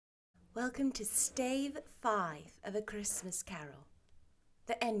Welcome to Stave 5 of A Christmas Carol.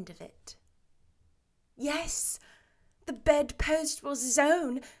 The end of it. Yes, the bedpost was his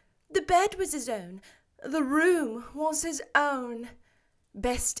own. The bed was his own. The room was his own.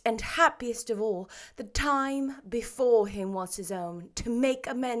 Best and happiest of all, the time before him was his own, to make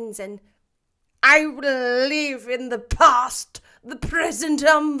amends and I will live in the past, the present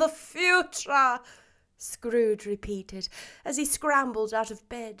and the future, Scrooge repeated as he scrambled out of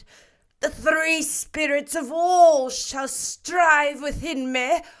bed. The three spirits of all shall strive within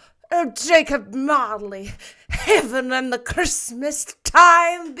me. Oh, Jacob Marley, heaven and the Christmas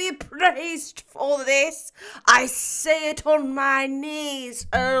time be praised for this. I say it on my knees,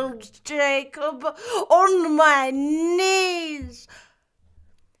 old Jacob, on my knees.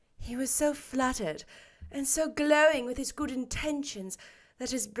 He was so fluttered and so glowing with his good intentions that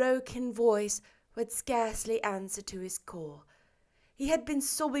his broken voice would scarcely answer to his call. He had been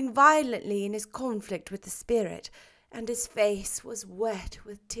sobbing violently in his conflict with the spirit, and his face was wet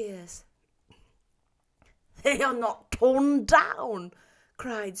with tears. "They are not torn down,"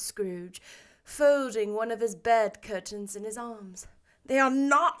 cried Scrooge, folding one of his bed curtains in his arms. "They are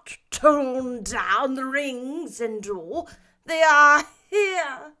not torn down, the rings and all. They are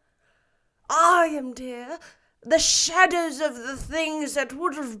here. I am dear. The shadows of the things that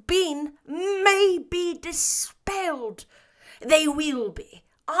would have been may be dispelled. They will be.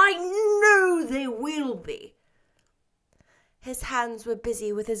 I know they will be." His hands were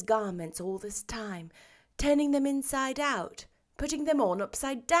busy with his garments all this time, turning them inside out, putting them on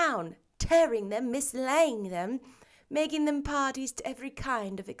upside down, tearing them, mislaying them, making them parties to every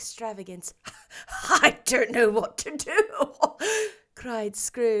kind of extravagance. "I don't know what to do," cried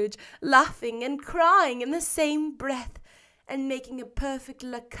Scrooge, laughing and crying in the same breath, and making a perfect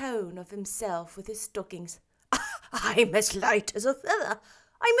Laocoon of himself with his stockings. "I'm as light as a feather.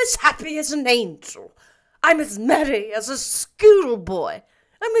 I'm as happy as an angel. I'm as merry as a schoolboy.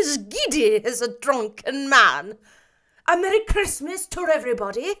 I'm as giddy as a drunken man. A Merry Christmas to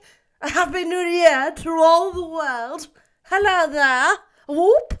everybody. A Happy New Year to all the world. Hello there.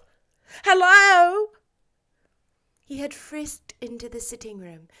 Whoop. Hello." He had frisked into the sitting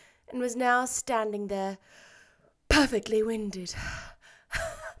room and was now standing there, perfectly winded.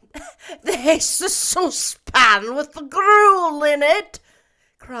 "There's the saucepan with the gruel in it,"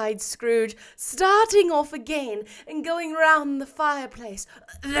 cried Scrooge, starting off again and going round the fireplace.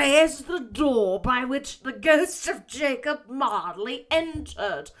 "There's the door by which the ghost of Jacob Marley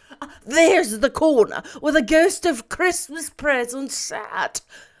entered. There's the corner where the ghost of Christmas present sat.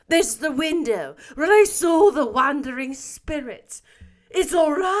 There's the window where I saw the wandering spirits. It's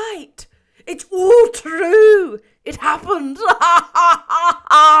all right. It's all true. It happened. Ha, ha, ha,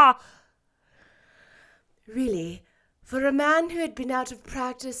 ha." Really, for a man who had been out of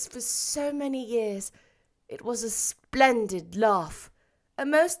practice for so many years, it was a splendid laugh, a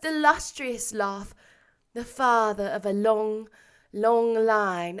most illustrious laugh, the father of a long, long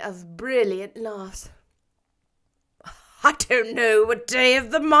line of brilliant laughs. "I don't know what day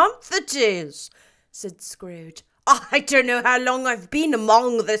of the month it is," said Scrooge. "I don't know how long I've been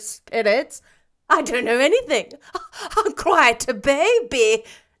among the spirits. I don't know anything. I'm quite a baby.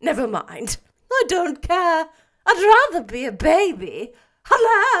 Never mind. I don't care. I'd rather be a baby.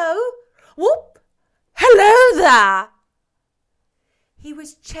 Hello! Whoop! Hello there!" He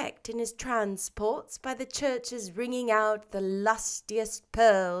was checked in his transports by the churches ringing out the lustiest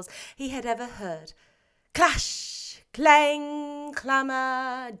pearls he had ever heard. Clash, clang,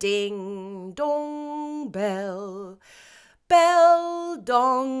 clamour, ding, dong, bell. Bell,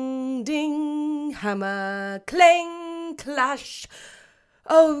 dong, ding, hammer, clang, clash.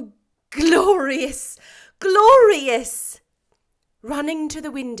 Oh, glorious, glorious! Running to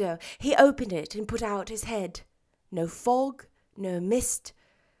the window, he opened it and put out his head. No fog, no mist.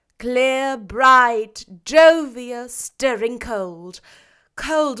 Clear, bright, jovial, stirring cold.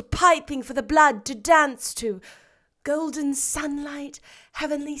 Cold piping for the blood to dance to. Golden sunlight,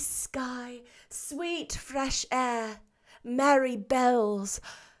 heavenly sky, sweet fresh air. Merry bells.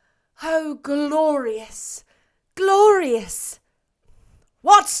 Oh, glorious, glorious!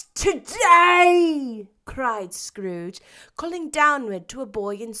 "What's today?" cried Scrooge, calling downward to a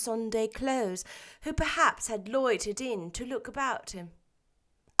boy in Sunday clothes, who perhaps had loitered in to look about him.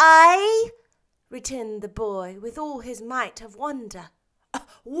 "Aye?" returned the boy with all his might of wonder.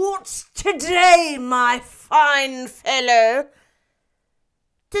 "What's today, my fine fellow?"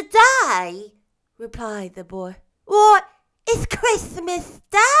 "Today?" replied the boy. "Why, it's Christmas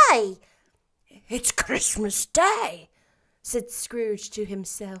Day." "It's Christmas Day," said Scrooge to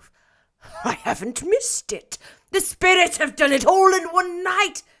himself. "I haven't missed it. The spirits have done it all in one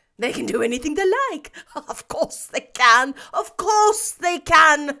night. They can do anything they like. Of course they can. Of course they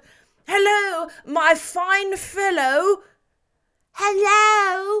can. Hello, my fine fellow.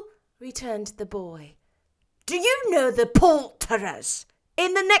 Hello, returned the boy. Do you know the poulterers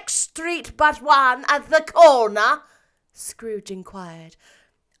in the next street but one at the corner? Scrooge inquired.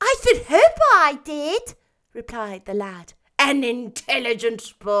 I should hope I did, replied the lad. An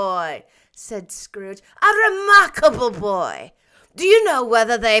intelligent boy, said Scrooge. A remarkable boy. Do you know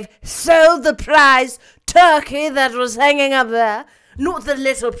whether they've sold the prize turkey that was hanging up there? Not the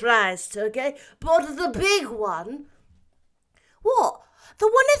little prize turkey, but the big one. What, the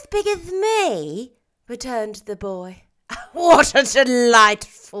one as big as me? Returned the boy. What a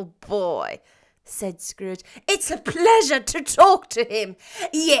delightful boy, said Scrooge. It's a pleasure to talk to him.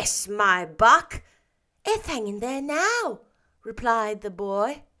 Yes, my buck. It's hanging there now, replied the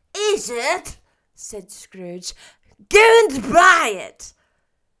boy. Is it? Said Scrooge. Go and buy it.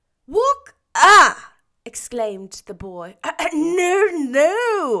 What? Ah! Exclaimed the boy.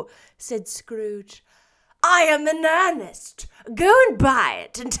 No, said Scrooge. I am in earnest. Go and buy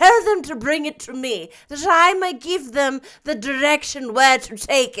it, and tell them to bring it to me, that I may give them the direction where to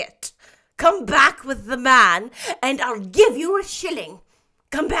take it. Come back with the man, and I'll give you a shilling.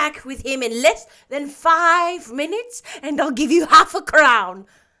 Come back with him in less than 5 minutes, and I'll give you half a crown.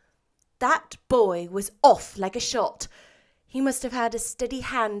 That boy was off like a shot. He must have had a steady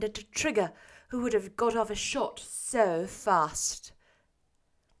hand at a trigger who would have got off a shot so fast.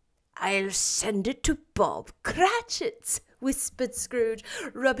 I'll send it to Bob Cratchit's, whispered Scrooge,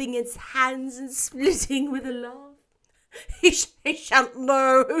 rubbing his hands and splitting with a laugh. He shan't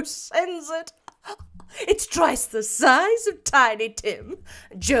know who sends it. It's twice the size of Tiny Tim.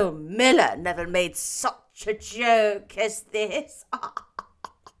 Joe Miller never made such a joke as this.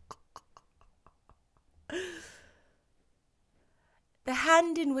 The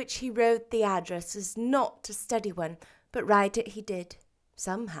hand in which he wrote the address was not a steady one, but write it he did,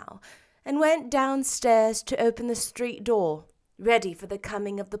 somehow, and went downstairs to open the street door, ready for the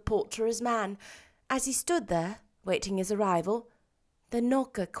coming of the poulterer's man. As he stood there, waiting his arrival, the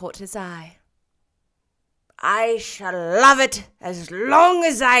knocker caught his eye. I shall love it as long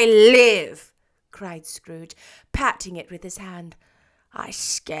as I live, cried Scrooge, patting it with his hand. I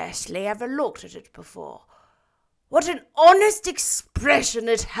scarcely ever looked at it before. What an honest expression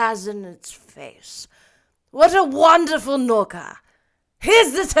it has in its face. What a wonderful knocker.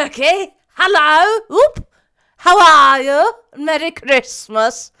 Here's the turkey. Hello. Oop. How are you? Merry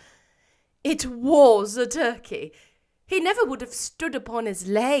Christmas. It was a turkey. He never would have stood upon his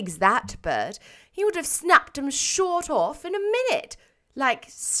legs, that bird. He would have snapped 'em short off in a minute, like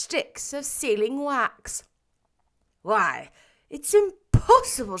sticks of sealing wax. Why, it's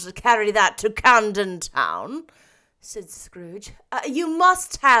impossible to carry that to Camden Town, said Scrooge. You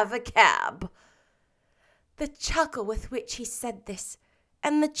must have a cab. The chuckle with which he said this,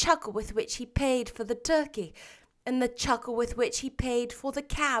 and the chuckle with which he paid for the turkey, and the chuckle with which he paid for the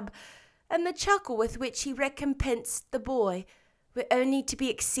cab, and the chuckle with which he recompensed the boy, were only to be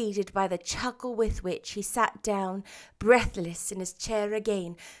exceeded by the chuckle with which he sat down breathless in his chair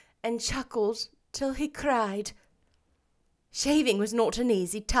again, and chuckled till he cried. Shaving was not an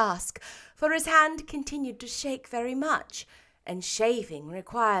easy task, for his hand continued to shake very much, and shaving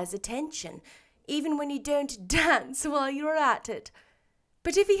requires attention, even when you don't dance while you're at it.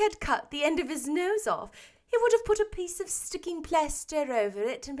 But if he had cut the end of his nose off, he would have put a piece of sticking plaster over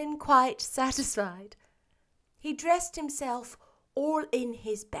it and been quite satisfied. He dressed himself all in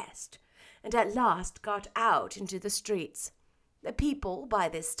his best, and at last got out into the streets, the people by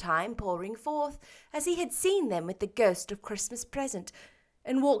this time pouring forth, as he had seen them with the ghost of Christmas present,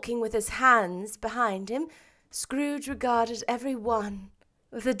 and walking with his hands behind him. Scrooge regarded every one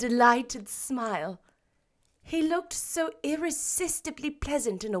with a delighted smile. He looked so irresistibly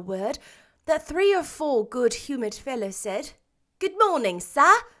pleasant, in a word, that 3 or 4 good-humoured fellows said, Good morning,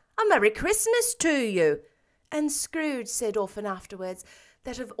 sir, a Merry Christmas to you. And Scrooge said often afterwards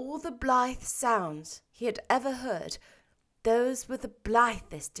that of all the blithe sounds he had ever heard, those were the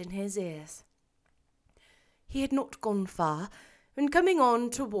blithest in his ears. He had not gone far, when coming on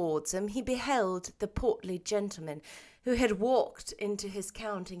towards him he beheld the portly gentleman who had walked into his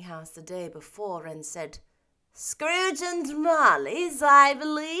counting-house the day before and said, Scrooge and Marley's, I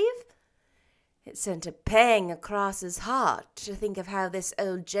believe. It sent a pang across his heart to think of how this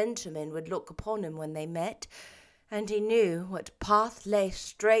old gentleman would look upon him when they met, and he knew what path lay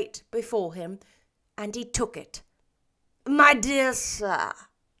straight before him, and he took it. My dear sir,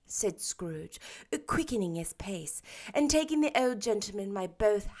 said Scrooge, quickening his pace, and taking the old gentleman by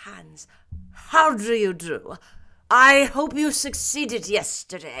both hands, how do you do? I hope you succeeded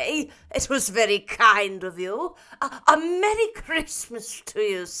yesterday. It was very kind of you. A Merry Christmas to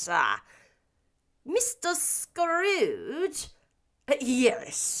you, sir. Mr. Scrooge?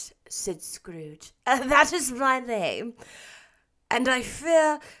 Yes, said Scrooge. That is my name. And I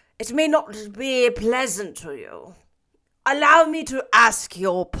fear it may not be pleasant to you. Allow me to ask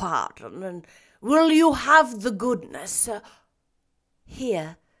your pardon, and will you have the goodness...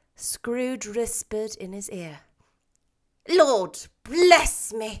 Here, Scrooge whispered in his ear. Lord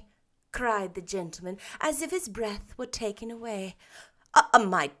bless me, cried the gentleman, as if his breath were taken away.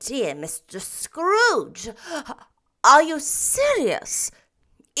 My dear Mr. Scrooge, are you serious?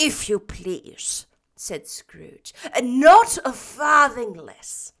 If you please, said Scrooge. Not a farthing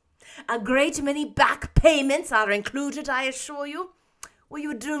less. A great many back payments are included, I assure you. Will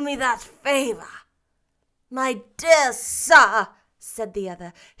you do me that favour? My dear sir, said the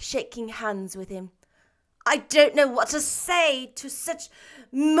other, shaking hands with him. I don't know what to say to such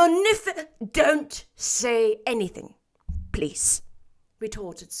Don't say anything, please,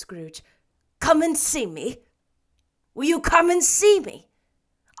 retorted Scrooge. Come and see me. Will you come and see me?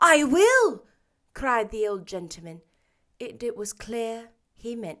 I will, cried the old gentleman. It was clear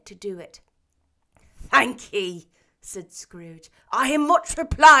he meant to do it. Thank ye, said Scrooge. I am much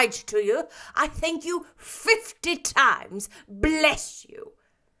obliged to you. I thank you 50 times. Bless you.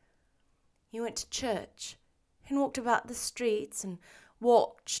 He went to church and walked about the streets and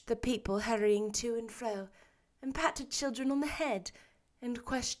watched the people hurrying to and fro, and patted children on the head, and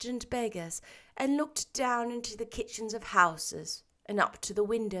questioned beggars, and looked down into the kitchens of houses and up to the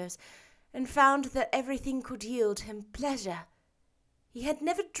windows, and found that everything could yield him pleasure. He had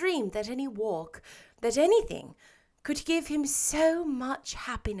never dreamed that any walk, that anything, could give him so much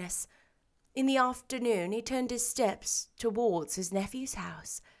happiness. In the afternoon he turned his steps towards his nephew's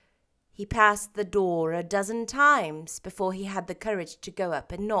house. He passed the door a dozen times before he had the courage to go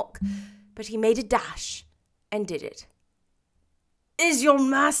up and knock, but he made a dash and did it. Is your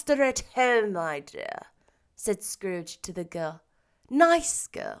master at home, my dear? Said Scrooge to the girl. Nice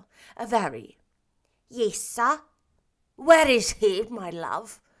girl, a very. Yes, sir. Where is he, my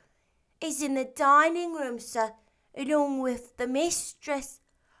love? He's in the dining room, sir, along with the mistress.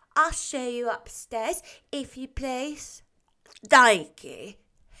 I'll show you upstairs, if you please. Thank ye.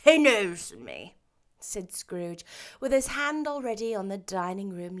 He knows me, said Scrooge, with his hand already on the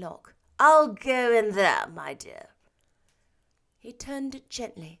dining-room lock. I'll go in there, my dear. He turned it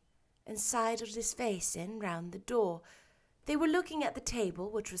gently and sidled his face in round the door. They were looking at the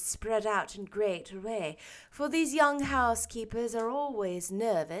table, which was spread out in great array, for these young housekeepers are always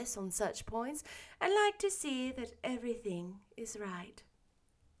nervous on such points, and like to see that everything is right.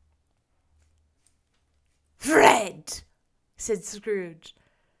 Fred, said Scrooge.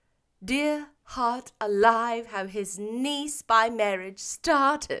 Dear heart alive, how his niece by marriage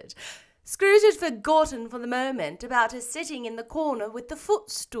started. Scrooge had forgotten for the moment about her sitting in the corner with the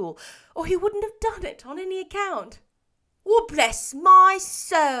footstool, or he wouldn't have done it on any account. Oh, bless my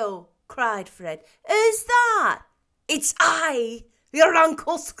soul, cried Fred. Who's that? It's I, your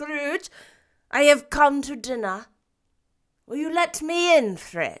Uncle Scrooge. I have come to dinner. Will you let me in,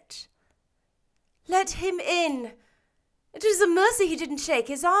 Fred? Let him in. It is a mercy he didn't shake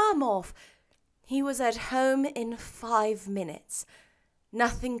his arm off. He was at home in 5 minutes.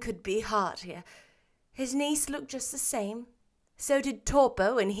 Nothing could be heartier. His niece looked just the same. So did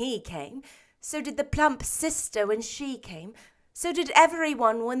Torpo when he came. So did the plump sister when she came. So did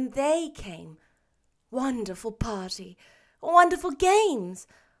everyone when they came. Wonderful party. Wonderful games.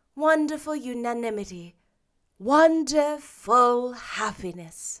 Wonderful unanimity. Wonderful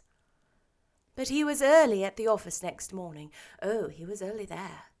happiness. But he was early at the office next morning. Oh, he was early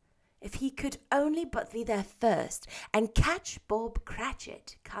there. If he could only but be there first and catch Bob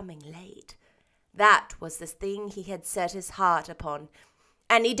Cratchit coming late. That was the thing he had set his heart upon.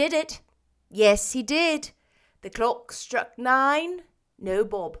 And he did it. Yes, he did. The clock struck 9. No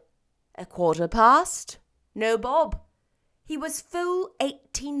Bob. 1:15. No Bob. He was full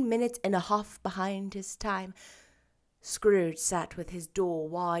 18 minutes and a half behind his time. Scrooge sat with his door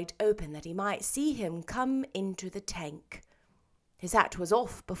wide open that he might see him come into the tank. His hat was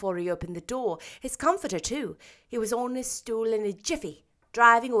off before he opened the door. His comforter, too. He was on his stool in a jiffy,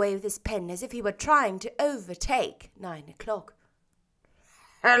 driving away with his pen as if he were trying to overtake 9 o'clock.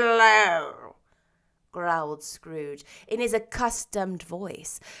 Hello, growled Scrooge, in his accustomed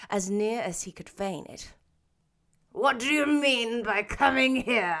voice, as near as he could feign it. What do you mean by coming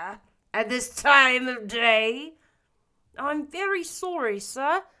here at this time of day? I'm very sorry,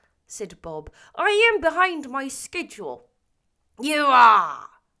 sir, said Bob. I am behind my schedule. You are,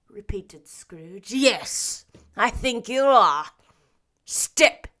 repeated Scrooge. Yes, I think you are.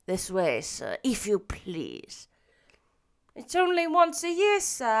 Step this way, sir, if you please. It's only once a year,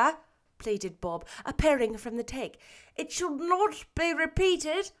 sir, pleaded Bob, appearing from the take. It should not be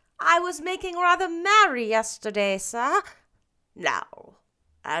repeated. I was making rather merry yesterday, sir. Now,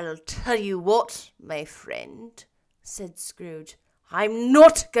 I'll tell you what, my friend, said Scrooge. I'm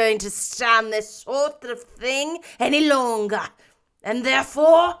not going to stand this sort of thing any longer, and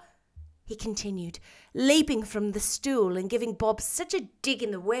therefore, he continued, leaping from the stool and giving Bob such a dig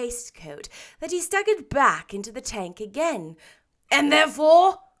in the waistcoat that he staggered back into the tank again, and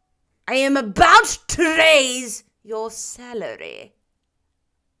therefore, I am about to raise your salary.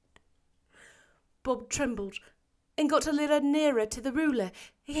 Bob trembled and got a little nearer to the ruler.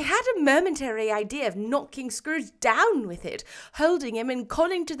 He had a momentary idea of knocking Scrooge down with it, holding him and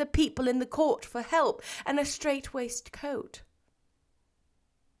calling to the people in the court for help and a straight waistcoat.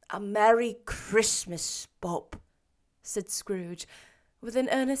 A Merry Christmas, Bob, said Scrooge, with an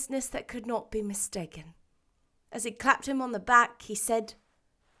earnestness that could not be mistaken. As he clapped him on the back, he said,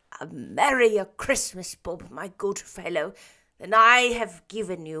 A merrier Christmas, Bob, my good fellow, than I have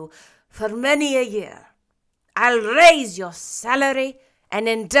given you for many a year. I'll raise your salary and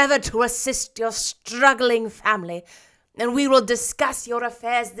endeavour to assist your struggling family, and we will discuss your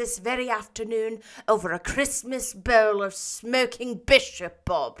affairs this very afternoon over a Christmas bowl of smoking bishop,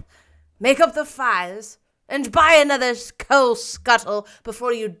 Bob. Make up the fires and buy another coal scuttle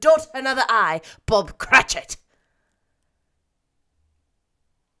before you dot another I, Bob Cratchit.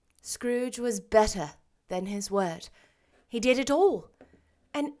 Scrooge was better than his word. He did it all,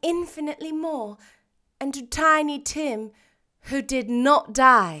 and infinitely more, and to Tiny Tim, who did not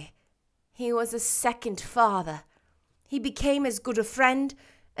die, he was a second father. He became as good a friend,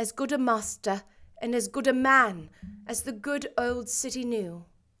 as good a master, and as good a man as the good old city knew,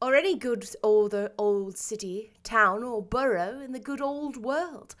 or any good other old city, town, or borough in the good old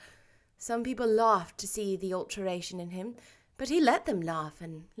world. Some people laughed to see the alteration in him, but he let them laugh,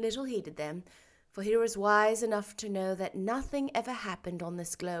 and little heeded them, for he was wise enough to know that nothing ever happened on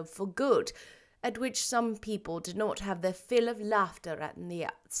this globe for good, at which some people did not have their fill of laughter at in the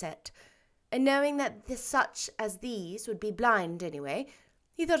outset. And knowing that such as these would be blind anyway,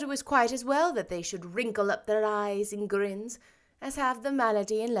 he thought it was quite as well that they should wrinkle up their eyes in grins, as have the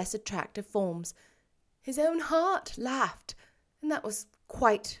malady in less attractive forms. His own heart laughed, and that was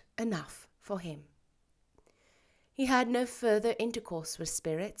quite enough for him. He had no further intercourse with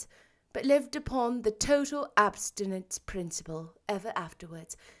spirits, but lived upon the total abstinence principle ever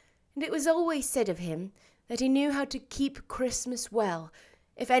afterwards, and it was always said of him that he knew how to keep Christmas well,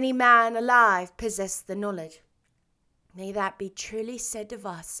 if any man alive possessed the knowledge. May that be truly said of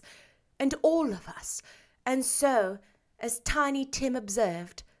us, and all of us, and so, as Tiny Tim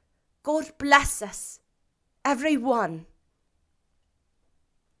observed, God bless us, every one.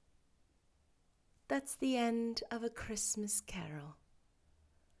 That's the end of A Christmas Carol.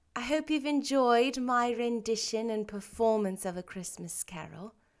 I hope you've enjoyed my rendition and performance of A Christmas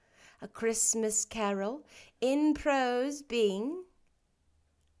Carol. A Christmas Carol, in prose, being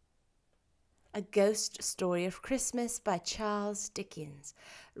A Ghost Story of Christmas by Charles Dickens,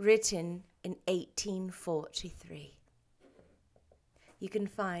 written in 1843. You can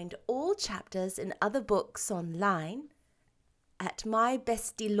find all chapters and other books online at My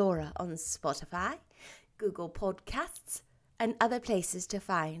Bestie Laura on Spotify, Google Podcasts, and other places to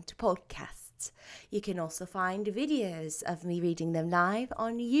find podcasts. You can also find videos of me reading them live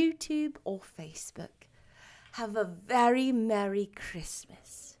on YouTube or Facebook. Have a very Merry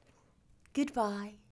Christmas. Goodbye.